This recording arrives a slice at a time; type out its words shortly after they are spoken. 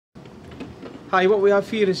Hi, what we have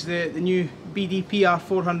here is the new BDPR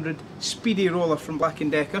 400 Speedy Roller from Black &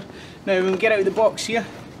 Decker. Now when we get out of the box here,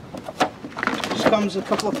 just comes a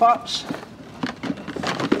couple of parts.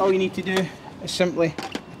 All you need to do is simply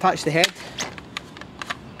attach the head,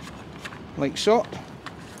 like so.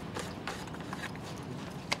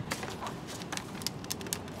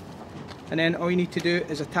 And then all you need to do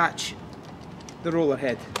is attach the roller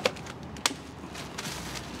head.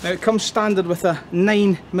 Now it comes standard with a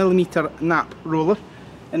 9mm nap roller,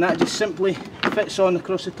 and that just simply fits on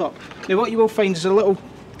across the top. Now what you will find is a little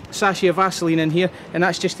sachet of Vaseline in here, and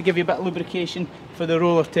that's just to give you a bit of lubrication for the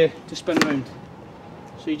roller to spin around.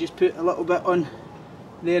 So you just put a little bit on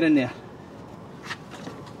there and there,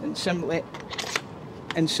 and simply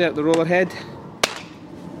insert the roller head.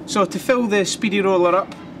 So to fill the Speedy Roller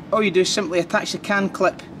up, all you do is simply attach the can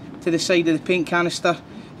clip to the side of the paint canister,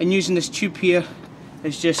 and using this tube here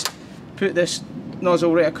is just put this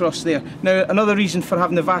nozzle right across there. Now another reason for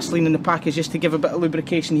having the Vaseline in the pack is just to give a bit of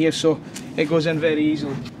lubrication here so it goes in very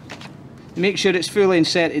easily. Make sure it's fully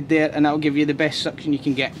inserted there, and that'll give you the best suction you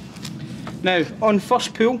can get. Now on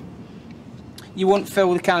first pull, you won't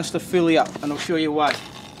fill the canister fully up, and I'll show you why.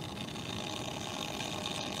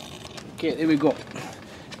 Okay, there we go.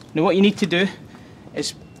 Now what you need to do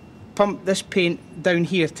is pump this paint down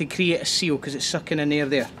here to create a seal, because it's sucking in air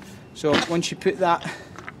there. So once you put that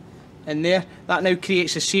in there, that now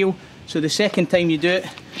creates a seal, so the second time you do it,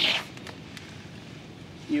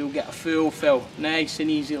 you'll get a full fill, nice and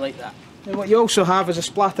easy like that. Now what you also have is a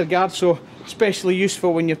splatter guard, so especially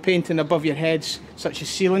useful when you're painting above your heads, such as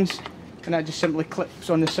ceilings, and that just simply clips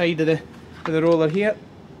on the side of the roller here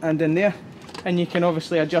and in there, and you can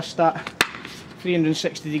obviously adjust that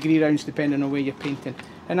 360-degree rounds depending on where you're painting,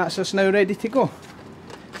 and that's us now ready to go.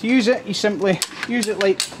 To use it, you simply use it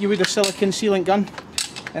like you would a silicone sealant gun,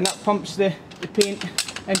 and that pumps the paint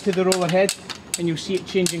into the roller head, and you'll see it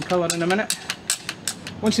changing colour in a minute.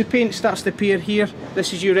 Once the paint starts to appear here,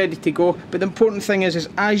 this is you ready to go, but the important thing is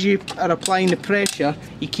as you are applying the pressure,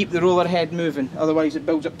 you keep the roller head moving, otherwise it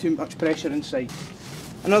builds up too much pressure inside.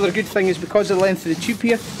 Another good thing is because of the length of the tube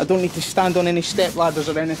here, I don't need to stand on any step ladders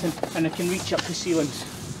or anything, and I can reach up to ceilings.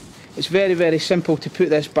 It's very, very simple to put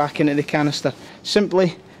this back into the canister.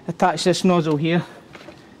 Simply attach this nozzle here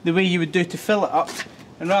the way you would do to fill it up,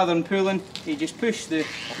 and rather than pulling, you just push the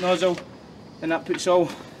nozzle, and that puts all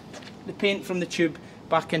the paint from the tube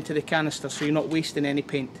back into the canister, so you're not wasting any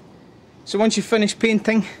paint. So once you've finished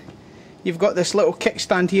painting, you've got this little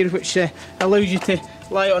kickstand here which allows you to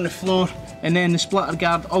lie on the floor, and then the splatter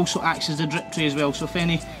guard also acts as a drip tray as well, so if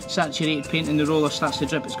any saturated paint in the roller starts to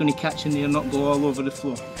drip, it's going to catch in there and not go all over the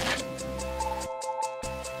floor.